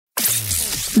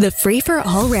The Free for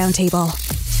All Roundtable.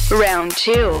 Round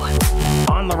 2.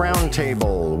 On the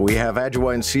roundtable, we have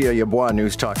Adwoa Nsiah-Yeboah,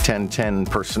 NEWSTALK 1010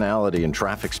 personality and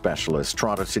traffic specialist.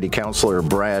 Toronto City Councillor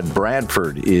Brad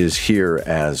Bradford is here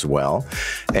as well.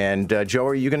 And Joe,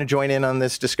 are you going to join in on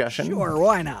this discussion? Sure,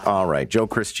 why not? All right, Joe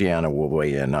Cristiano will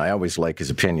weigh in. I always like his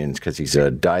opinions because he's a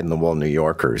dyed-in-the-wool New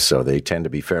Yorker, so they tend to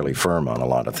be fairly firm on a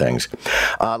lot of things.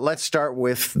 Let's start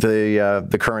with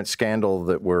the current scandal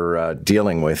that we're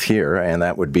dealing with here, and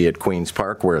that would be at Queen's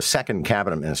Park, where a second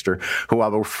cabinet minister, who I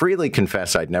will freely confess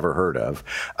I'd never heard of,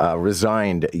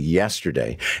 resigned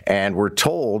yesterday. And we're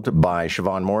told by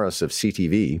Siobhan Morris of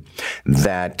CTV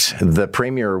that the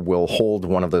Premier will hold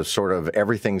one of those sort of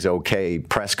everything's okay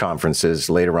press conferences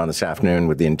later on this afternoon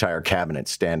with the entire cabinet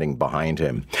standing behind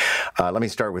him. Let me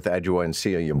start with Adwoa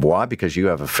Nsiah-Yeboah, because you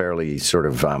have a fairly sort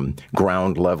of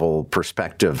ground level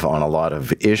perspective on a lot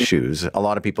of issues. A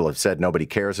lot of people have said nobody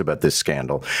cares about this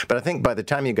scandal. But I think by the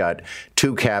time you got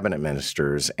two cabinet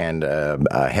ministers and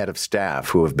a head of staff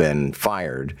who have been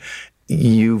fired,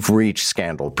 you've reached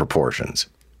scandal proportions.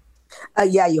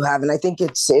 Yeah, you have. And I think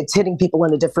it's hitting people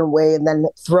in a different way. And then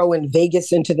throw in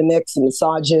Vegas into the mix and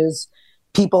massages.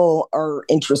 People are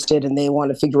interested and they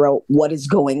want to figure out what is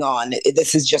going on.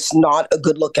 This is just not a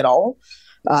good look at all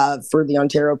for the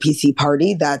Ontario PC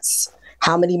party. That's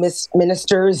how many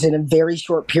ministers in a very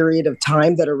short period of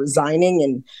time that are resigning,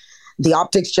 and the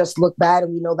optics just look bad,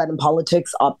 and we know that in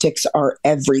politics, optics are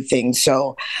everything.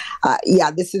 So,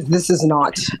 this is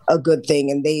not a good thing,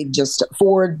 and the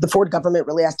Ford government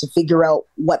really has to figure out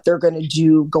what they're going to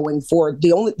do going forward.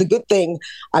 The good thing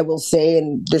I will say,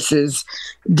 and this is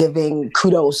giving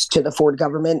kudos to the Ford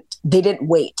government, they didn't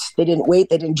wait. They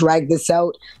didn't drag this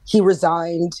out. He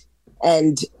resigned,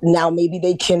 and now maybe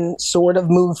they can sort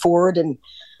of move forward. And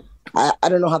I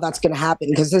don't know how that's going to happen,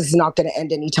 because this is not going to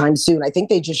end anytime soon. I think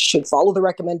they just should follow the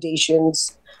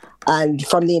recommendations and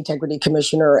from the Integrity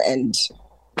Commissioner and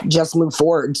just move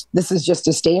forward. This is just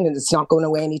a stain, and it's not going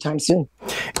away anytime soon.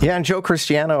 Yeah, and Joe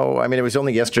Cristiano, I mean, it was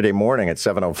only yesterday morning at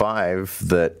 7:05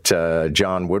 that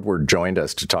John Woodward joined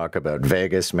us to talk about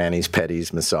Vegas, manis,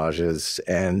 pedis, massages,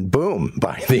 and boom,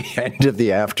 by the end of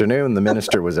the afternoon, the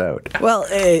minister was out. Well,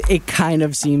 it kind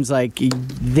of seems like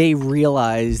they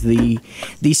realize the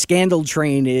scandal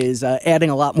train is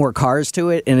adding a lot more cars to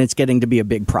it, and it's getting to be a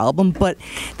big problem. But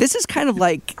this is kind of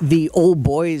like the old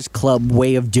boys club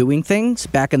way of doing things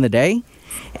back in the day.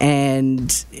 And,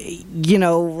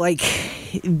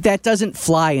 that doesn't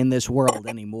fly in this world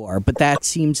anymore. But that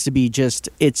seems to be just,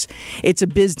 it's a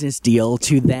business deal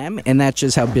to them. And that's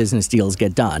just how business deals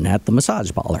get done at the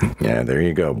massage parlor. Yeah, there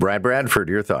you go. Brad Bradford,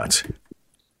 your thoughts?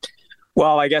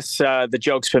 Well, I guess the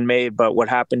joke's been made, but what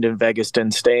happened in Vegas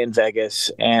didn't stay in Vegas,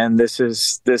 and this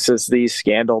is the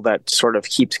scandal that sort of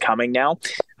keeps coming now.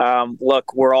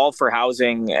 Look, we're all for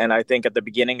housing, and I think at the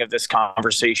beginning of this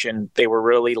conversation, they were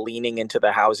really leaning into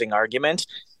the housing argument.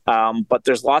 But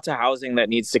there's lots of housing that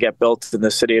needs to get built in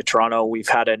the city of Toronto. We've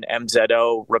had an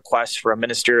MZO request for a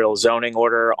ministerial zoning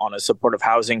order on a supportive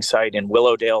housing site in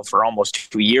Willowdale for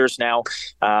almost 2 years now.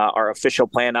 Our official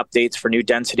plan updates for new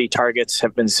density targets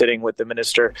have been sitting with the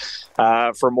minister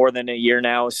for more than a year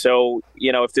now. So,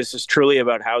 if this is truly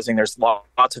about housing, there's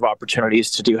lots of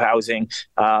opportunities to do housing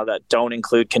that don't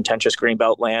include contentious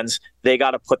greenbelt lands. They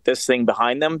got to put this thing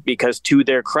behind them, because to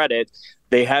their credit,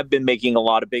 they have been making a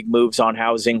lot of big moves on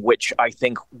housing, which I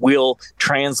think will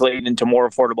translate into more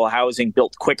affordable housing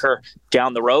built quicker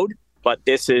down the road. But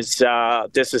this is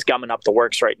gumming up the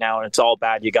works right now, and it's all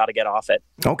bad. You got to get off it.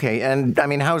 Okay, and I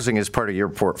mean, housing is part of your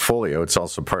portfolio. It's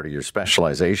also part of your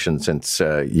specialization, since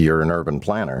you're an urban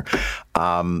planner.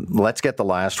 Let's get the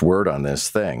last word on this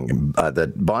thing.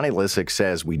 That Bonnie Lysyk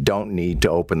says we don't need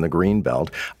to open the Greenbelt.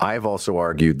 I've also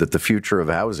argued that the future of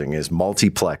housing is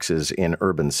multiplexes in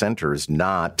urban centers,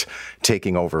 not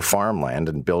taking over farmland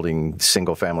and building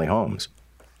single-family homes.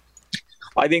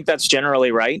 I think that's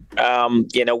generally right.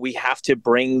 We have to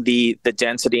bring the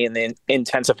density and the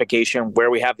intensification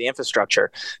where we have the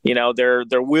infrastructure.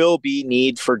 There will be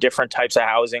need for different types of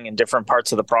housing in different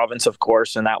parts of the province, of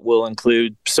course, and that will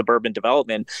include suburban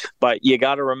development. But you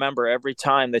got to remember, every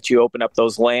time that you open up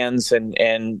those lands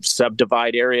and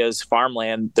subdivide areas,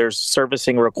 farmland, there's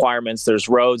servicing requirements, there's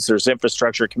roads, there's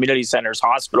infrastructure, community centers,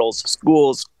 hospitals,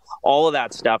 schools, all of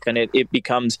that stuff, and it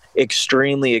becomes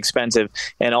extremely expensive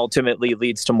and ultimately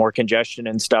leads to more congestion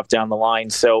and stuff down the line.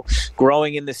 So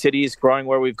growing in the cities, growing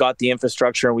where we've got the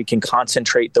infrastructure and we can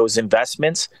concentrate those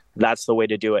investments that's the way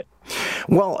to do it.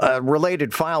 Well, a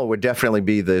related file would definitely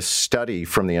be this study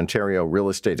from the Ontario Real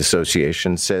Estate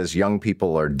Association says young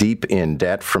people are deep in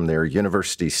debt from their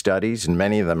university studies, and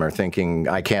many of them are thinking,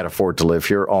 I can't afford to live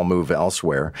here, I'll move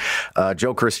elsewhere.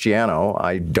 Joe Cristiano,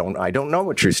 I don't know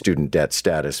what your student debt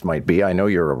status might be. I know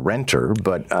you're a renter,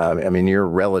 but you're a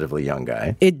relatively young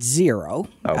guy. It's zero.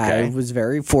 Okay. I was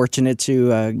very fortunate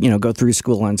to go through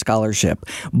school on scholarship.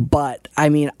 But I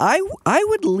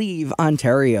would leave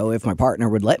Ontario if my partner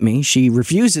would let me. She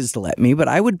refuses to let me, but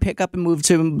I would pick up and move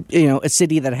to a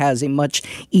city that has a much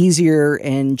easier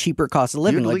and cheaper cost of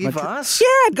living. You'd leave us? Yeah,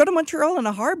 I'd go to Montreal in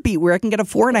a heartbeat where I can get a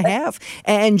 4.5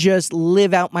 and just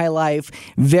live out my life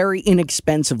very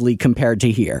inexpensively compared to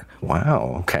here.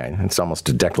 Wow. Okay. It's almost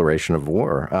a declaration of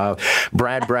war.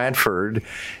 Brad Bradford,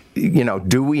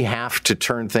 do we have to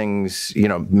turn things,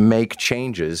 make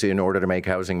changes in order to make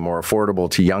housing more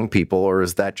affordable to young people, or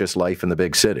is that just life in the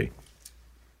big city?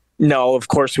 No, of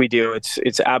course we do.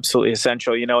 It's absolutely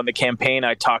essential. In the campaign,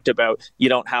 I talked about you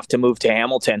don't have to move to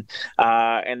Hamilton.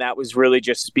 And that was really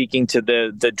just speaking to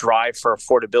the drive for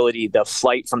affordability, the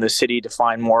flight from the city to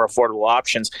find more affordable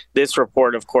options. This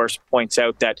report, of course, points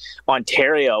out that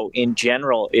Ontario in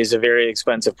general is a very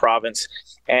expensive province.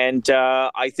 And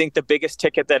I think the biggest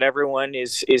ticket that everyone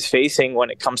is facing when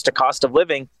it comes to cost of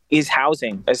living is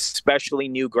housing, especially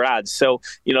new grads. So,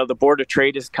 the Board of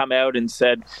Trade has come out and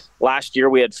said last year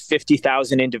we had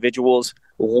 50,000 individuals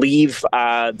leave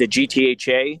the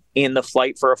GTHA in the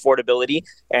flight for affordability.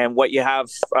 And what you have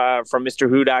from Mr.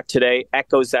 Hudak today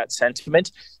echoes that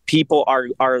sentiment. People are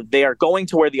going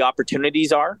to where the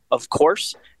opportunities are, of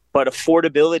course. But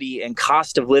affordability and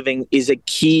cost of living is a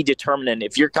key determinant.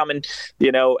 If you're coming,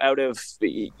 out of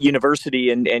university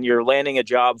and you're landing a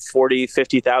job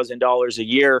 $40,000, $50,000 a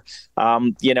year,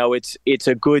 it's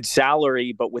a good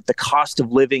salary. But with the cost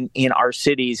of living in our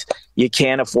cities, you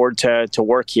can't afford to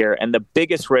work here. And the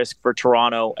biggest risk for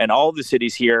Toronto and all the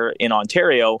cities here in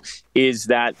Ontario is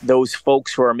that those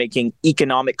folks who are making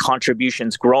economic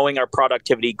contributions, growing our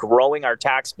productivity, growing our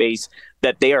tax base,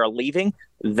 that they are leaving.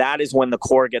 That is when the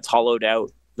core gets hollowed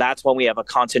out. That's when we have a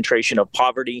concentration of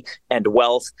poverty and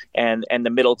wealth, and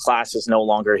the middle class is no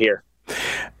longer here.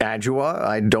 Adwoa,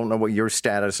 I don't know what your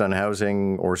status on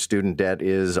housing or student debt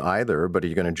is either, but are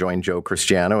you going to join Joe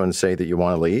Cristiano and say that you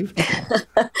want to leave?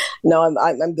 No,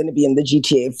 I'm going to be in the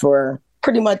GTA for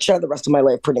pretty much the rest of my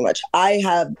life, pretty much. I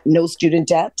have no student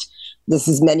debt. This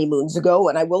is many moons ago.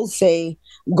 And I will say,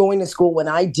 going to school when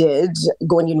I did,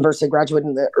 going to university, I graduated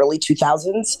in the early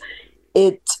 2000s,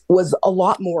 it was a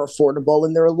lot more affordable,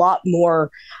 and there are a lot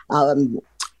more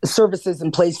services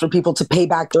in place for people to pay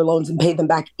back their loans and pay them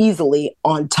back easily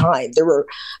on time.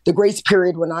 The grace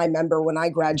period when I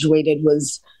graduated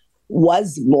was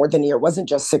more than a year. It wasn't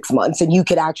just 6 months, and you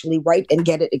could actually write and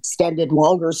get it extended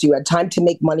longer, so you had time to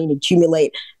make money and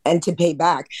accumulate and to pay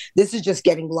back. This is just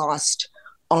getting lost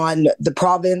on the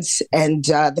province and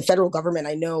the federal government.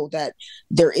 I know that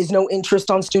there is no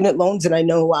interest on student loans, and I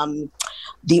know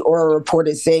the Aura report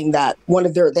is saying that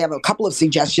they have a couple of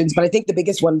suggestions, but I think the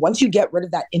biggest one, once you get rid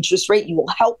of that interest rate, you will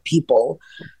help people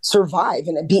survive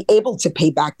and be able to pay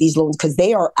back these loans, because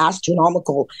they are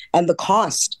astronomical, and the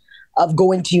cost of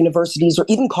going to universities or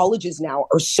even colleges now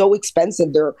are so expensive.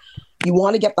 You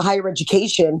want to get the higher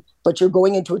education, but you're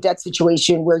going into a debt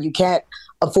situation where you can't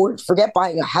afford, forget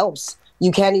buying a house.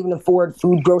 You can't even afford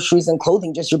food, groceries, and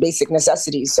clothing, just your basic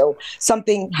necessities. So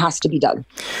something has to be done.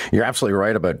 You're absolutely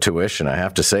right about tuition. I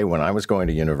have to say, when I was going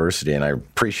to university, and I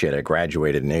appreciate I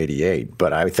graduated in '88,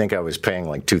 but I think I was paying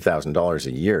like $2,000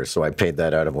 a year. So I paid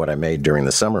that out of what I made during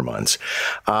the summer months.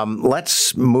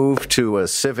 Let's move to a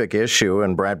civic issue.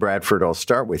 And Brad Bradford, I'll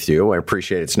start with you. I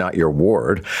appreciate it's not your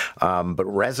ward, but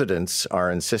residents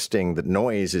are insisting that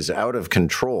noise is out of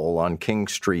control on King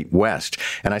Street West.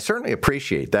 And I certainly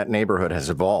appreciate that neighborhood has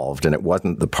evolved, and it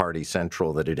wasn't the party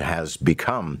central that it has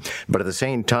become. But at the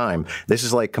same time, this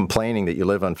is like complaining that you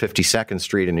live on 52nd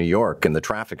Street in New York and the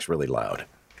traffic's really loud.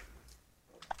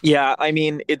 Yeah, I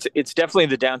mean, it's definitely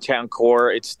the downtown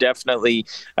core. It's definitely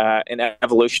an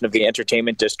evolution of the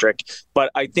entertainment district.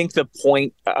 But I think the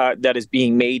point that is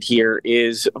being made here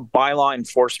is bylaw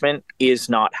enforcement is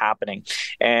not happening.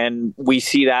 And we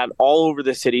see that all over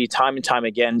the city time and time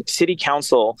again. City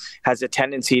Council has a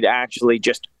tendency to actually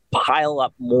just pile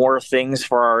up more things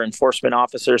for our enforcement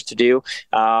officers to do.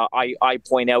 I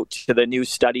point out to the new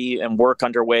study and work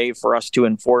underway for us to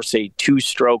enforce a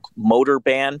 2-stroke motor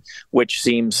ban, which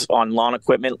seems on lawn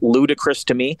equipment ludicrous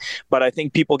to me. But I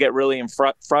think people get really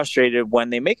frustrated when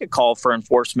they make a call for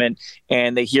enforcement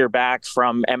and they hear back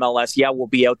from MLS, yeah, we'll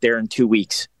be out there in 2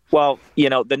 weeks. Well,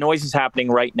 the noise is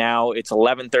happening right now. It's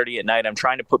 11:30 at night. I'm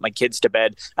trying to put my kids to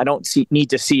bed. I don't need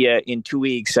to see you in 2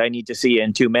 weeks. I need to see you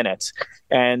in 2 minutes.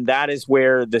 And that is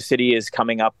where the city is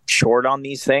coming up short on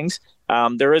these things.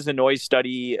 There is a noise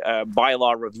study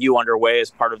bylaw review underway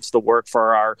as part of the work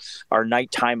for our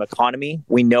nighttime economy.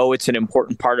 We know it's an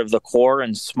important part of the core,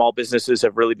 and small businesses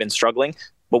have really been struggling.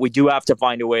 But we do have to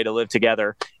find a way to live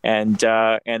together, and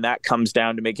that comes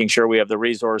down to making sure we have the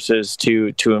resources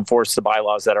to enforce the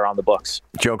bylaws that are on the books.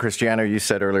 Joe Cristiano, you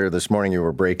said earlier this morning you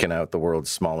were breaking out the world's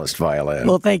smallest violin.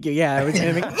 Well, thank you. Yeah, I was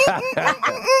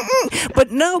but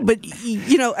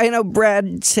I know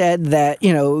Brad said that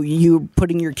you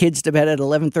putting your kids to bed at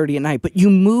 11:30 at night, but you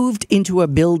moved into a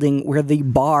building where the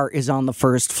bar is on the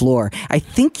first floor. I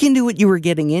think you knew what you were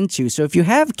getting into. So if you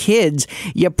have kids,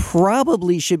 you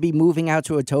probably should be moving out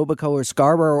to Etobicoke or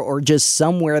Scarborough, or just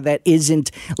somewhere that isn't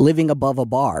living above a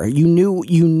bar. You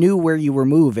knew where you were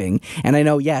moving. And I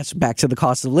know, yes, back to the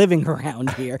cost of living around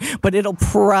here, but it'll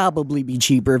probably be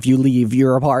cheaper if you leave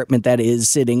your apartment that is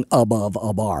sitting above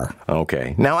a bar.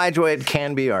 Okay. Now, Adwoa, it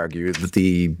can be argued that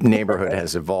the neighborhood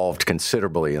has evolved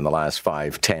considerably in the last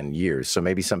 5-10 years. So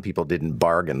maybe some people didn't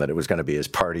bargain that it was going to be as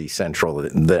party central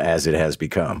as it has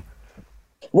become.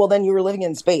 Well, then you were living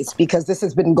in space, because this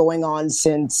has been going on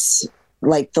since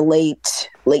like the late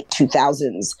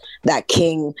 2000s. That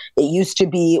King, it used to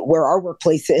be where our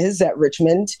workplace is at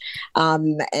Richmond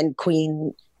and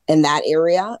Queen, in that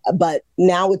area, but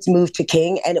now it's moved to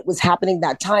King, and it was happening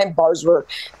that time. Bars were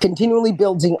continually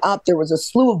building up. There was a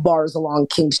slew of bars along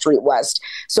King Street West.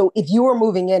 So if you were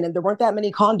moving in, and there weren't that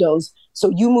many condos, so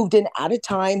you moved in at a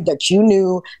time that you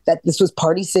knew that this was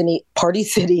Party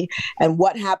City. And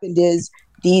what happened is,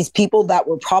 these people that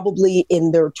were probably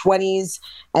in their 20s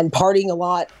and partying a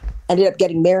lot ended up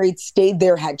getting married, stayed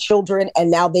there, had children, and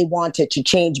now they wanted to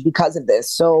change because of this.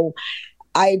 So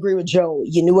I agree with Joe.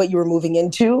 You knew what you were moving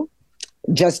into.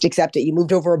 Just accept it. You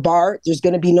moved over a bar. There's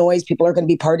going to be noise. People are going to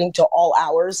be partying till all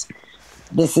hours.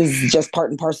 This is just part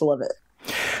and parcel of it.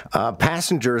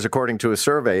 Passengers, according to a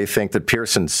survey, think that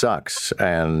Pearson sucks.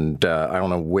 And I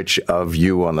don't know which of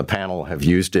you on the panel have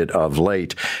used it of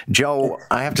late. Joe,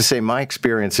 I have to say my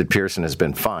experience at Pearson has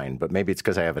been fine, but maybe it's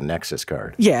because I have a Nexus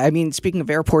card. Yeah, I mean, speaking of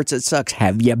airports, it sucks.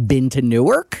 Have you been to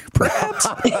Newark, perhaps?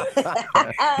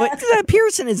 But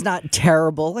Pearson is not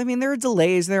terrible. I mean, there are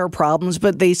delays, there are problems,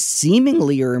 but they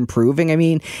seemingly are improving. I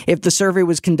mean, if the survey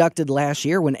was conducted last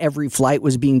year when every flight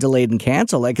was being delayed and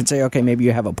canceled, I could say, okay, maybe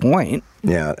you have a point.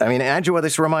 Yeah, I mean, Adwoa,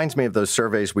 this reminds me of those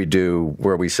surveys we do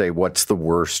where we say, what's the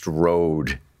worst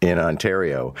road in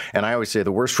Ontario? And I always say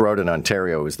the worst road in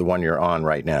Ontario is the one you're on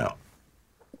right now.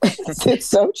 It's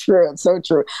so true. It's so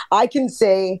true. I can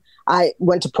say I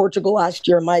went to Portugal last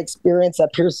year. My experience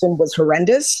at Pearson was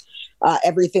horrendous.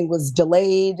 Everything was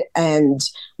delayed, and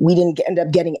we didn't end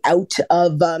up getting out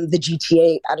of the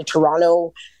GTA, out of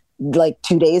Toronto, like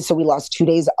 2 days. So we lost 2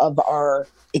 days of our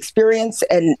experience,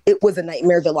 and it was a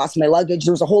nightmare. They lost my luggage.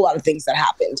 There was a whole lot of things that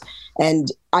happened, and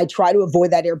I try to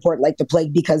avoid that airport like the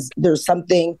plague, because there's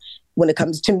something, when it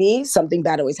comes to me, something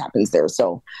bad always happens there.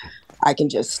 So I can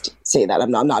just say that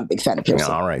I'm not a big fan of Pearson.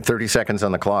 All right, 30 seconds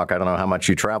on the clock. I don't know how much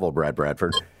you travel, Brad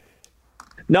Bradford.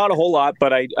 Not a whole lot,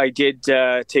 but I did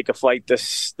take a flight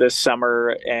this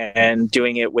summer, and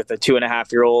doing it with a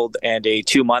 2.5-year-old and a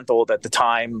 2-month-old at the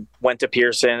time. Went to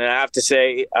Pearson, and I have to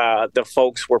say the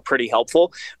folks were pretty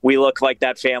helpful. We look like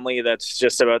that family that's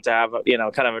just about to have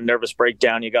kind of a nervous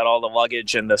breakdown. You got all the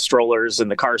luggage and the strollers and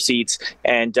the car seats,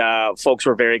 and folks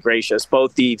were very gracious,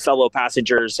 both the fellow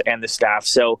passengers and the staff.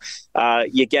 So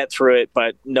you get through it,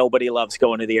 but nobody loves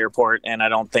going to the airport, and I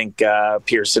don't think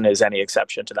Pearson is any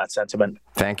exception to that sentiment.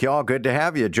 Thank you all. Good to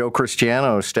have you. Joe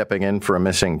Cristiano stepping in for a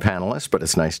missing panelist, but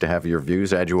it's nice to have your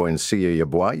views. Adwoa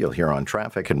Nsiah-Yeboah, you'll hear on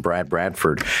traffic, and Brad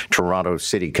Bradford, Toronto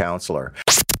City Councillor.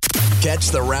 Catch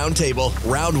the Roundtable,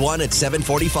 Round 1 at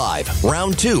 7:45,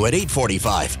 Round 2 at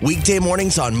 8:45. Weekday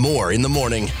mornings on More in the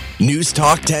Morning. News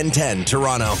Talk 1010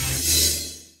 Toronto.